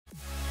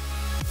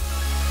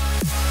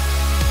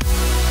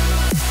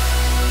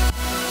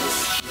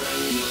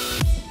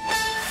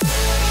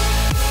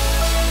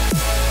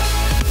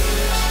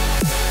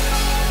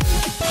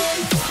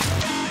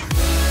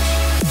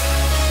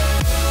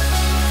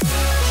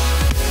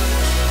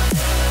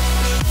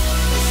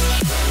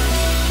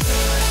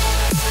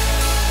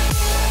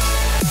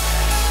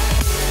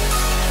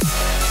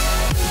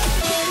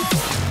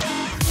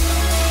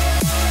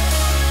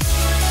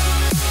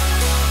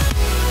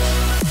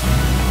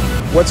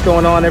What's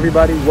going on,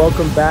 everybody?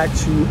 Welcome back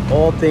to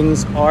All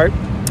Things Art.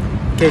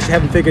 In case you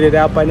haven't figured it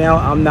out by now,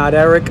 I'm not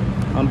Eric,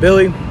 I'm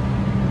Billy.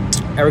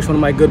 Eric's one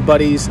of my good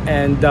buddies,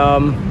 and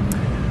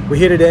we're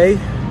here today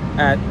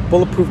at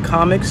Bulletproof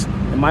Comics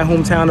in my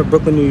hometown of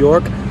Brooklyn, New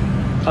York.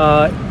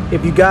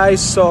 If you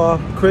guys saw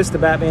Chris, the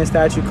Batman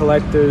statue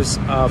collector's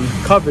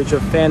coverage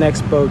of Fan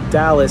Expo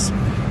Dallas,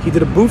 he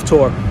did a booth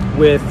tour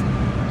with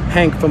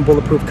Hank from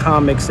Bulletproof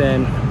Comics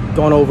and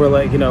gone over,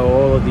 like, you know,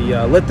 all of the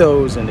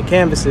lithos and the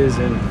canvases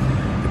and the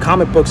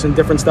comic books and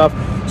different stuff.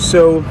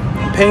 So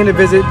I'm paying a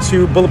visit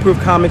to Bulletproof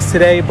Comics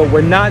today, but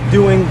we're not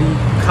doing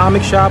the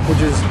comic shop,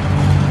 which is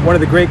one of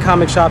the great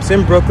comic shops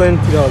in Brooklyn.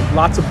 You know,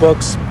 lots of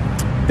books,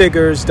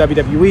 figures,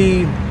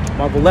 WWE,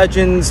 Marvel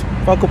Legends,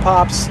 Funko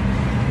Pops,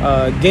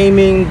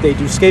 gaming. They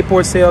do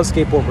skateboard sales,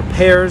 skateboard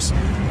repairs.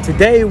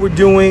 Today we're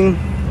doing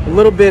a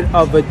little bit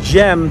of a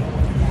gem,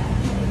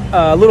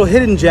 a little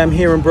hidden gem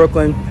here in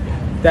Brooklyn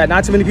that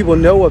not too many people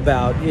know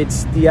about.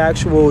 It's the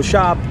actual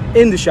shop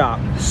in the shop.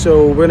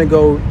 So we're gonna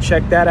go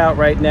check that out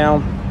right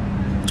now,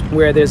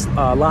 where there's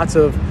lots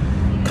of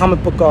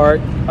comic book art,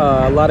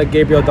 a lot of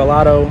Gabriele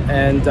Dell'otto,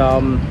 and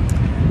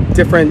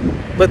different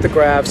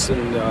lithographs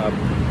and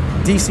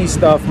DC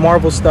stuff,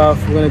 Marvel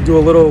stuff. We're gonna do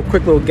a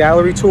quick little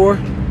gallery tour.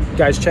 You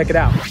guys check it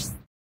out.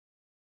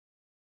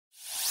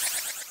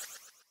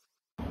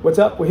 What's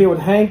up? We're here with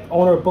Hank,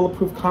 owner of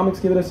Bulletproof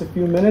Comics. Giving us a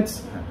few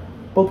minutes.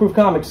 Bulletproof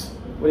Comics,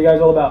 what are you guys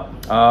all about?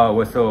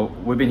 So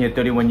we've been here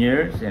 31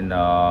 years in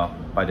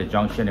by the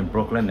Junction in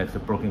Brooklyn, next to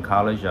Brooklyn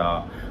College.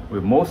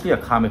 We're mostly a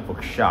comic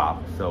book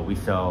shop, so we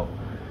sell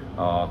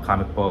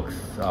comic books,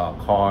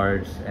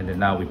 cards, and then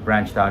now we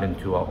branched out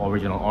into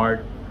original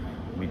art.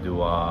 We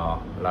do a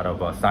lot of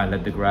signed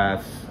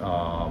lithographs,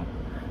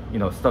 you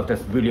know, stuff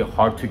that's really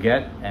hard to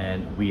get,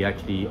 and we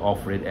actually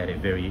offer it at a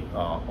very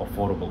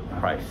affordable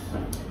price.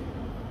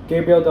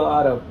 Gabriele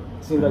Dell'otto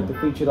seems like the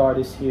featured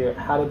artist here.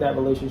 How did that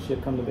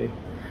relationship come to be?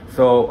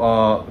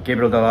 So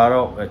Gabriele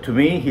Dell'otto, to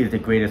me, he's the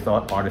greatest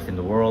artist in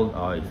the world.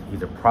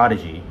 He's a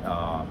prodigy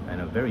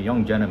and a very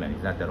young gentleman.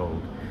 He's not that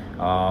old.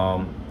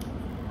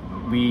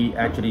 We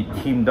actually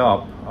teamed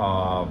up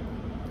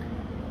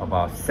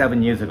about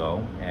 7 years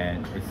ago,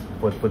 and it's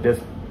for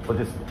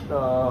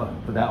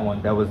that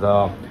one. That was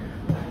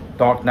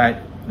Dark Knight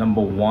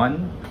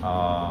 #1,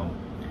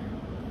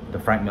 the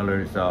Frank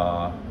Miller's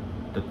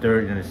the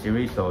third in the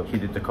series. So he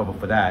did the cover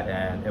for that,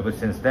 and ever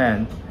since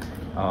then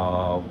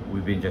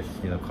we've been just,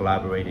 you know,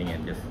 collaborating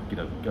and just, you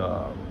know,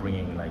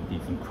 bringing like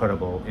these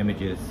incredible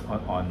images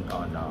on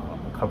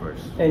covers.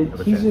 And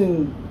he's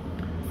in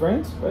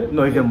France, right?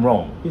 No, he's in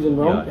Rome. He's in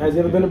Rome. Yeah, has he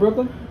ever been to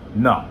Brooklyn?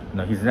 No,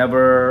 he's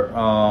never.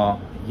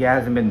 He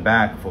hasn't been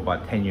back for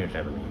about 10 years,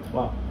 I believe.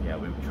 Wow. Yeah,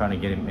 we were trying to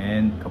get him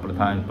in a couple of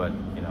times, but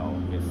you know,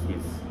 he's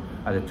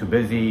either too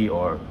busy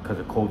or because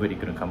of COVID, he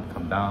couldn't come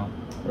down.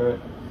 Right.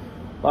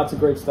 Lots of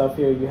great stuff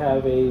here. You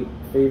have a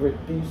favorite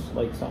piece,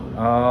 like something?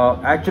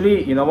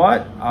 Actually, you know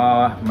what?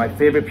 My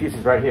favorite piece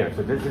is right here.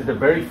 So this is the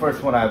very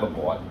first one I ever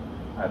bought.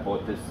 I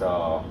bought this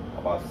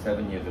about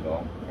 7 years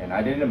ago, and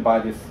I didn't buy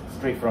this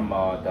straight from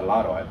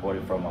Dell'otto. I bought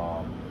it from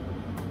a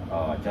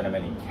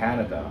gentleman in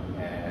Canada,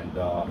 and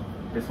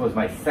this was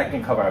my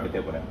second cover I ever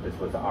did with him. This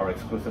was our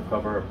exclusive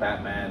cover,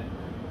 Batman,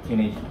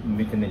 Teenage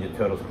Mutant Ninja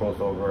Turtles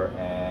crossover,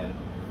 and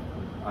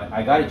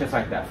I got it just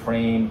like that,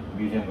 frame,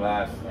 museum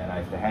glass, and I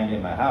used to hang it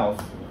in my house.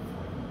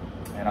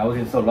 And I was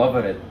in so love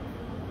with it.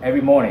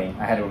 Every morning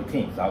I had a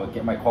routine, so I would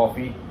get my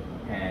coffee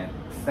and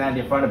stand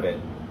in front of it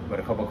with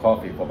a cup of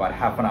coffee for about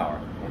half an hour.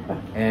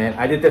 And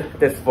I did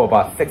this for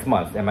about 6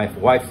 months, and my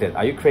wife said,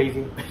 "Are you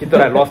crazy?" She thought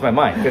I lost my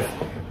mind.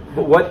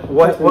 What?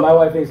 My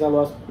wife thinks I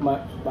lost my.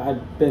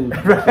 I've been.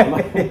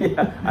 Right.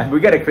 Yeah. We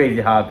got a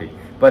crazy hobby,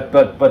 but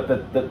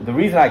the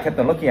reason I kept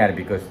on looking at it,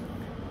 because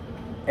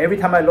every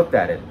time I looked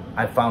at it,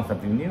 I found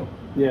something new.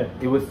 Yeah.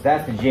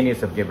 That's the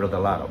genius of Gabriele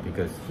Dell'otto,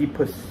 because he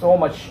puts so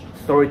much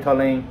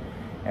storytelling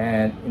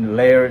and in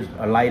layers,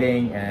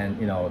 lighting, and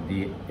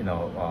the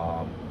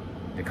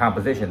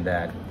composition,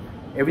 that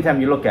every time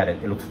you look at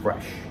it, it looks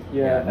fresh.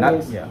 Yeah.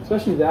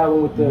 Especially that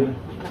one with the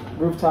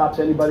rooftops.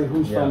 Anybody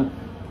who's from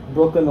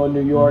Brooklyn or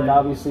New York,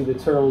 obviously the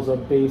Turtles are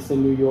based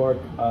in New York.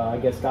 I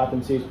guess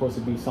Gotham City is supposed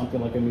to be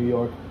something like a New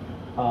York.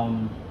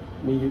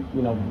 I mean,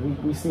 you know,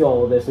 we see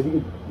all of this. If you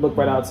could look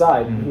right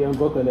outside here in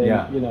Brooklyn,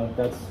 and you know,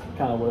 that's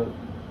kind of what it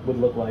would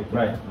look like.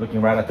 Right,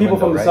 looking right at the people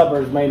window, from the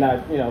suburbs may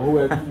not, you know, who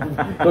would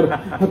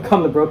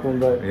come to Brooklyn,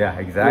 but yeah,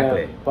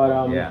 exactly. Yeah, but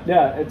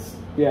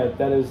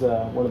that is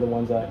one of the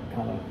ones that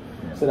kind of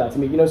stood out to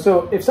me. You know,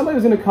 so if somebody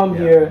was going to come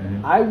here,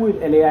 I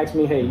would, and they asked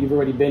me, "Hey, you've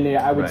already been there,"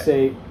 I would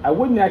say, I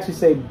wouldn't actually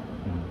say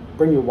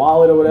bring your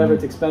wallet or whatever,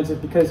 it's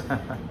expensive, because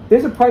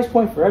there's a price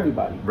point for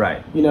everybody.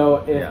 Right. You know,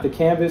 if the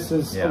canvas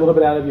is a little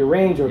bit out of your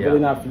range or really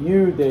not for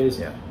you, there's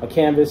a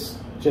canvas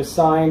just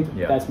signed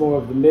that's more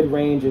of the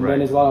mid-range, and then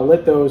there's a lot of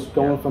lithos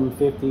going from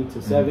 50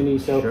 to 70,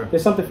 so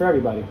there's something for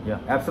everybody. Yeah,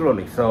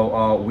 absolutely.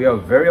 So we are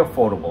very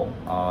affordable.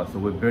 So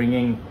we're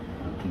bringing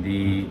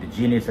the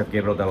genius of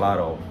Gabriele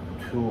Dell'otto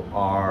to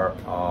our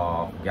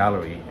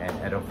gallery and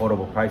at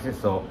affordable prices.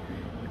 So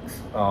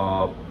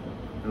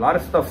a lot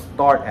of stuff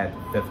start at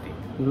 50.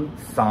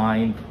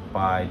 Signed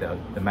by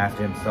the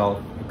master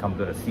himself. It comes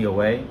with a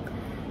COA,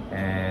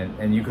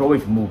 and you could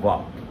always move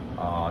up.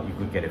 You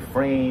could get it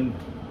framed,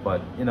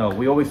 but you know,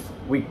 we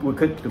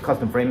could do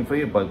custom framing for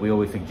you, but we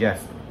always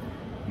suggest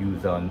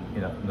use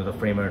another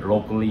framer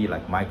locally,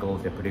 like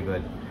Michael's. They're pretty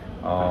good.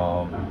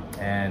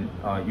 And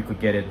you could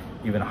get it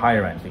even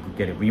higher end. So you could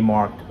get it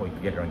remarked, or you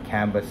could get it on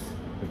canvas.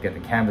 You could get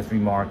the canvas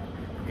remarked.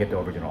 You could get the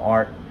original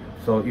art.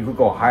 So you could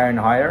go higher and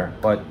higher,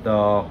 but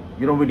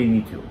you don't really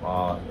need to.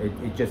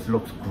 It just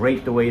looks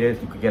great the way it is.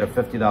 You could get a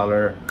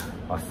 $50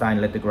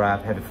 signed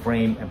lithograph, have it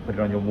framed, and put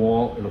it on your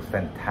wall. It looks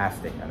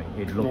fantastic. I mean,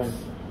 it looks,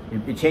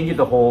 it changes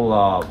the whole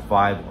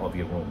vibe of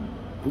your room.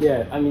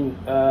 Yeah, I mean,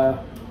 the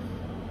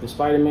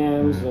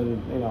Spider-Mans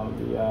and you know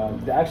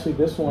actually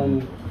this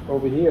one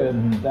over here,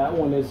 that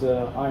one is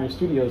Iron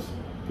Studios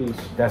piece.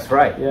 That's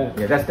right. Yeah,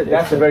 yeah.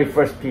 That's the very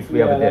first piece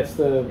we ever did. That's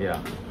the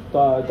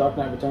Dark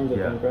Knight Returns, I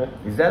think, right?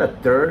 Is that a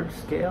third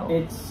scale?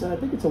 It's I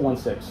think it's a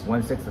 1/6.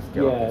 1/6 a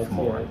scale. Yeah, it's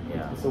more.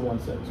 It's a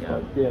 1/6. Yeah.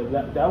 But yeah,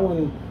 that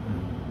one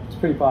is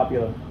pretty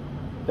popular.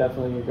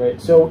 Definitely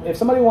great. So if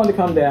somebody wanted to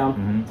come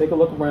down, take a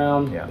look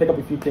around, pick up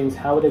a few things,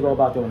 how would they go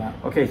about doing that?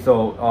 Okay,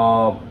 so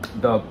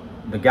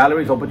the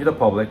gallery is open to the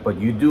public, but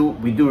we do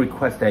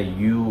request that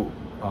you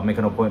make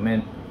an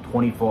appointment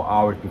 24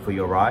 hours before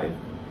you arrive,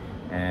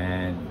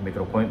 and make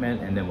an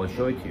appointment, and then we'll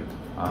show it to you.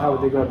 How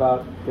would they go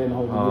about getting a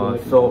hold of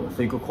you? So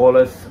you could call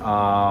us,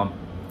 call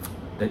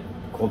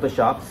the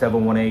shop,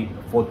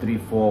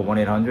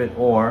 718-434-1800,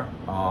 or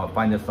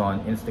find us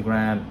on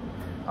Instagram,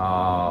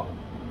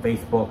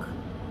 Facebook,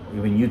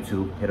 even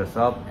YouTube. Hit us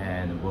up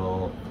and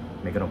we'll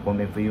make an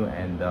appointment for you,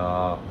 and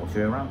we'll show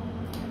you around.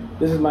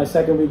 This is my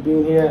second week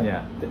being here.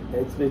 Yeah.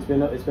 It's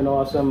been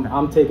awesome.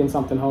 I'm taking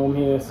something home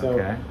here, so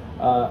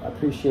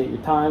appreciate your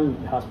time,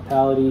 your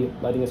hospitality,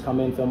 letting us come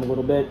in, film a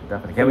little bit.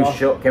 Definitely.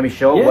 Can we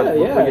show what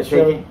you're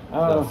taking?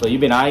 So you've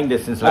been eyeing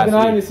this since last week.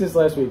 I've been eyeing this since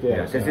last week.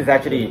 Yeah. This is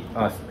actually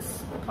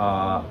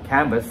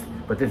canvas,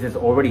 but this is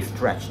already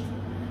stretched,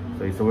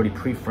 so it's already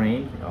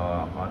pre-framed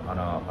on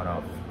a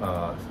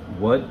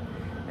wood,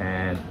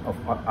 and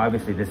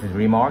obviously this is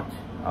remarked.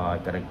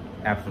 Got an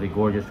absolutely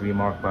gorgeous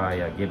remark by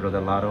Gabriele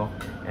Dell'otto,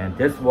 and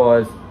this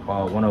was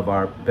one of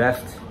our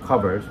best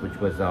covers, which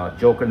was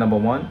Joker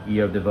 #1,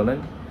 Year of the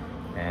Villain,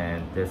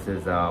 and this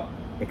is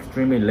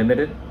extremely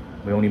limited.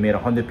 We only made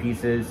 100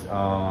 pieces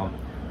on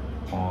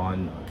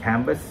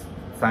canvas,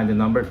 signed and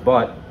numbered,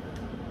 but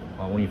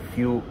only a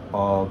few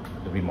of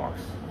the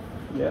remarks.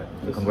 Yeah.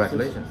 So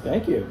congratulations.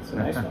 Thank you. It's a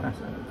nice one.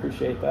 So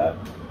appreciate that.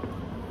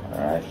 All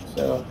right.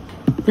 So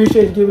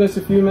appreciate you giving us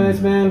a few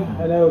minutes, man.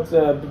 I know it's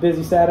a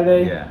busy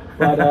Saturday,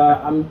 but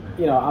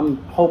I'm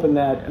hoping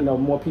that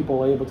more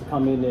people are able to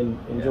come in and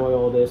enjoy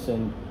all this,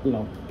 and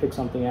pick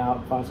something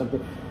out, find something.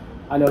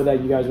 I know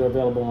that you guys are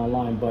available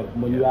online, but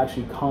when you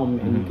actually come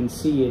and you can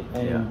see it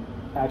and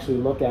actually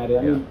look at it,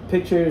 I mean,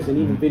 pictures and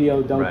even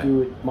video don't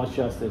do it much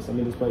justice. I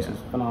mean, this place is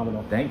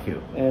phenomenal. Thank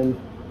you. And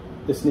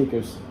the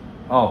sneakers.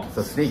 Oh,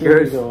 so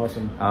sneakers are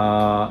awesome.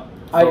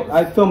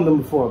 I filmed them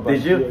before. But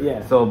did you?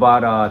 Yeah. So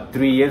about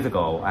 3 years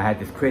ago, I had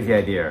this crazy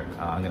idea.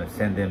 I'm gonna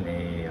send him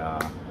a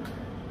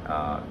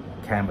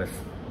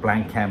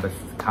blank canvas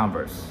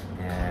Converse,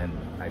 and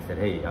I said,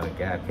 "Hey,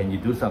 Gab, can you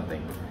do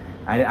something?"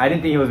 I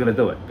didn't think he was gonna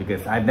do it,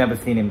 because I've never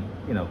seen him,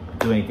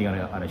 do anything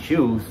on his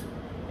shoes,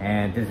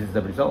 and this is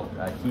the result.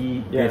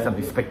 He did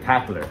something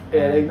spectacular,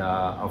 and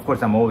of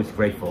course, I'm always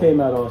grateful.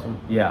 Came out awesome.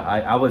 Yeah,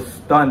 I was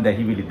stunned that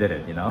he really did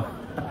it.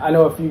 I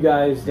know a few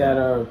guys that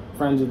are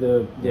friends of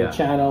the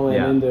channel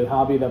and in the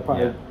hobby that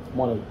probably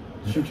want to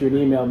shoot you an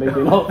email,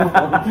 maybe an offer.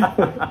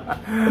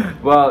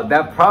 Well,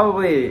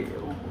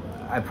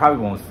 I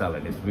probably won't sell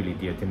it. It's really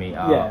dear to me.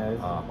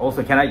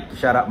 Also, can I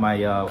shout out my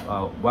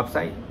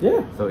website?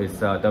 Yeah. So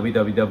it's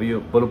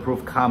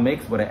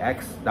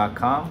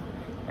www.bulletproofcomics.com,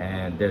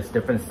 and there's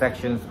different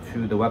sections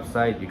to the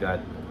website. You got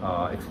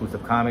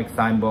exclusive comics,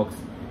 signed books,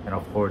 and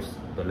of course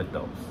the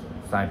lithos,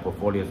 signed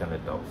portfolios and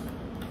lithos.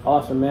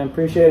 Awesome, man.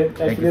 Appreciate it.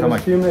 Thanks for giving us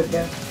a few minutes,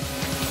 man.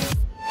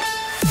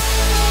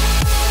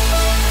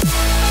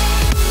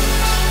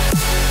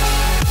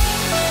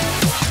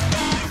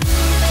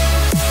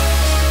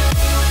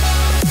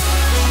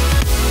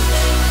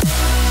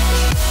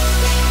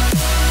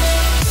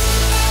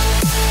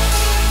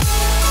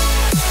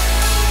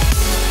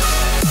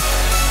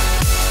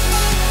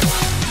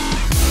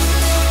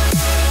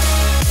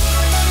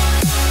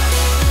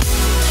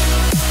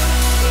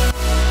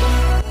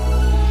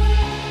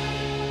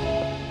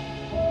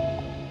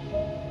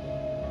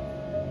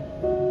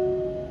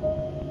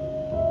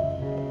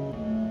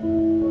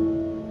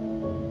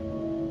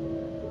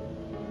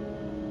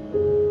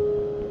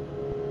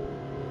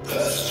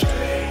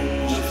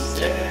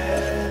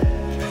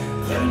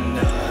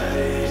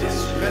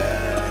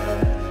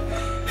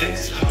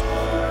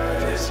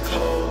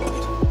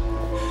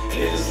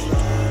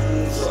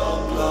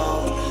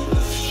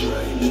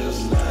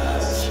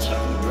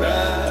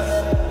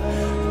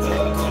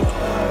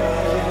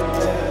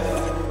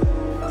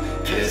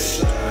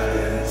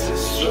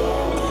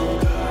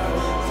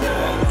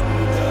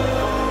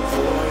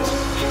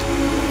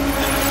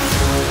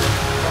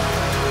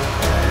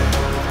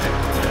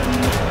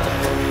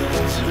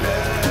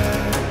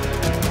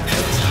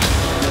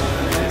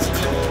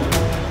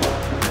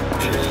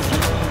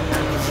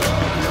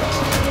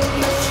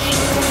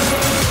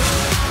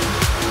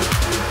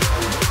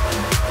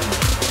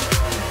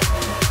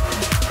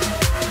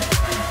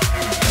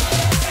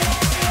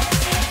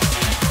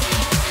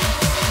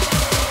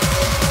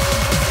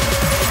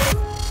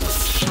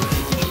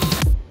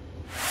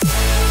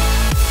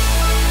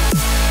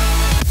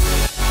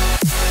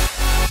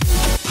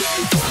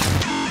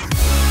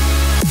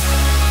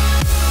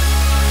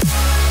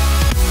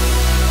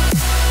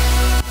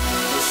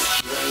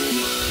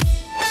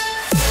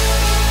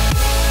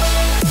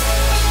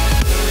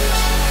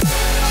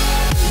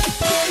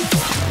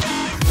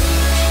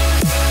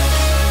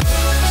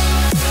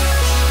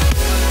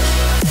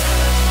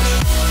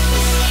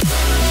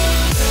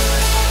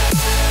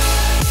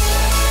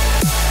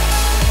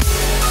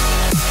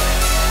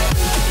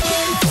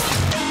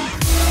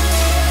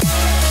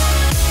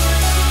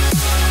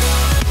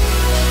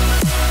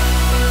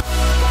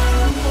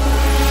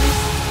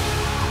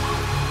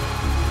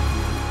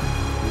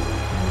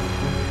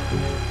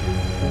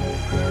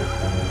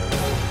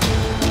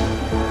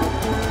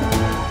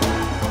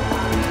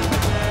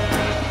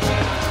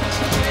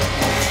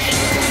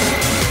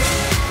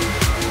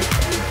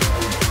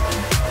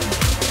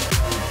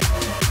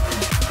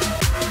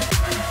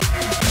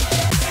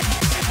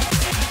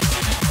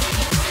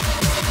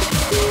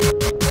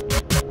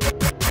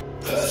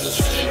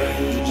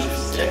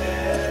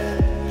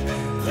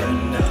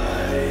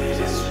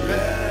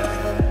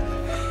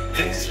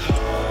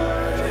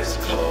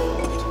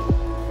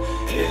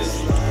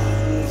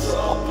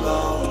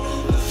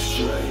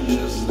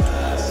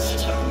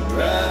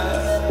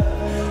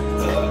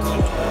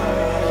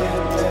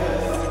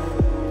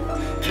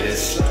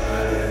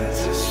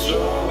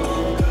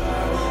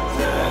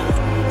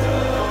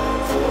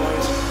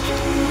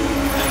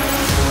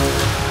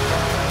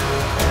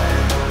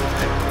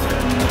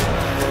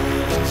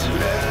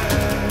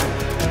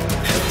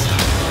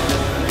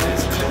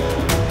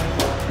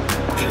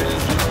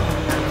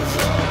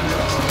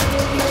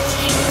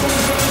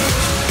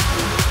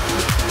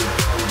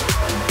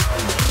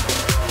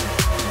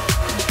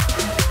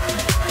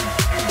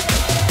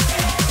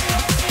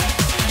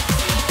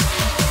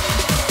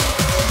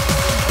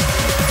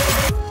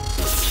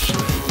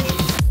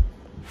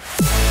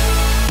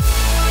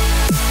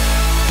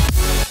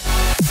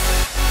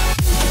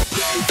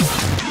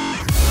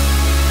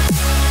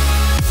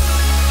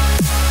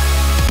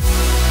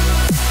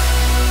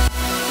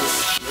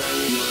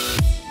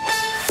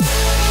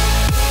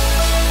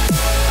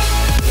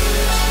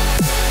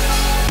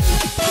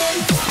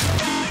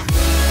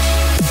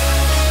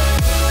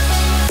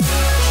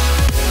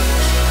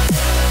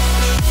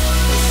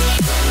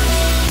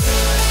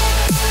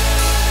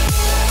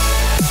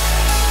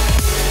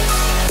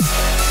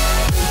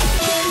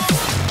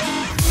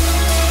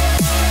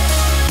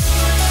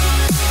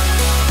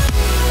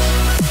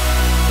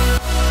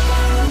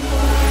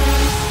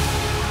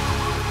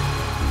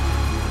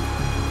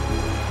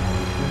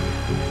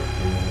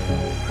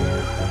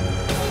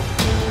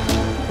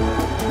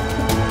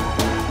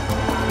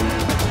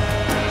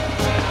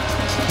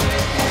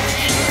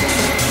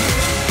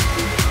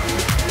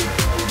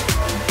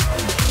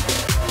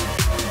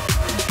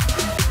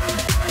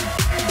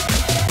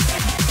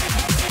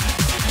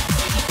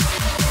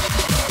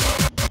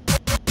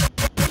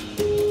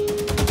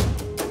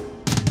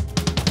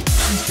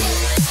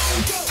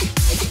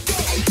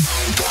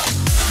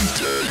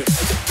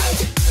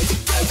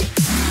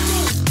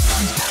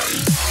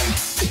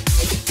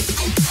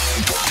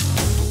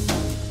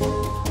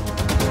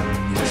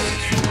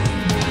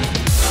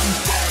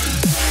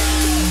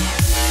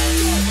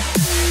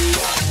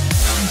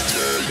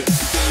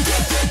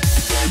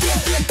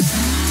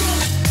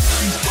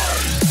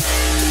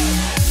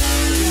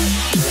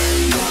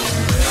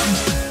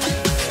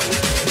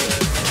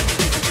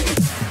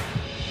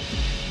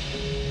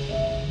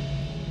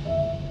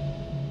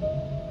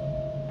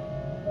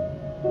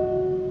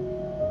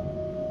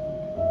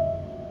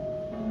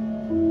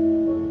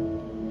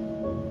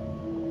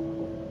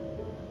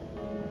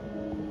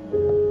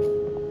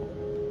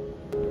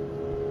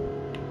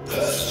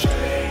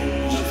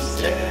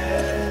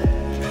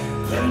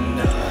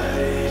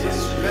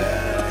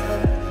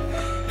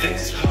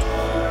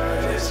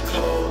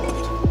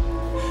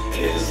 cold.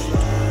 His